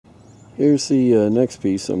Here's the next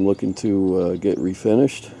piece I'm looking to get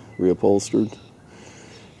refinished, reupholstered.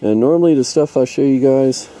 And normally the stuff I show you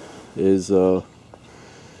guys is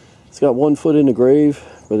it's got 1 foot in the grave,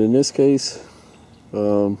 but in this case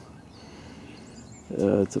to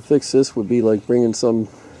fix this would be like bringing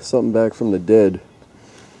something back from the dead.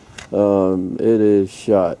 It is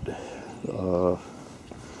shot.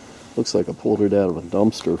 Looks like I pulled it out of a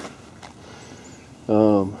dumpster,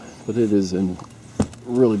 but it is in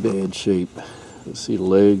really bad shape. You see the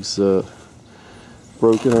legs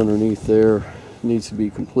broken underneath there. Needs to be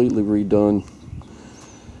completely redone.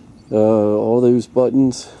 All those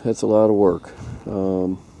buttons, that's a lot of work.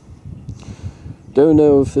 Don't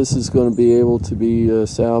know if this is going to be able to be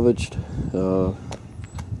salvaged. We'll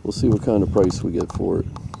see what kind of price we get for it.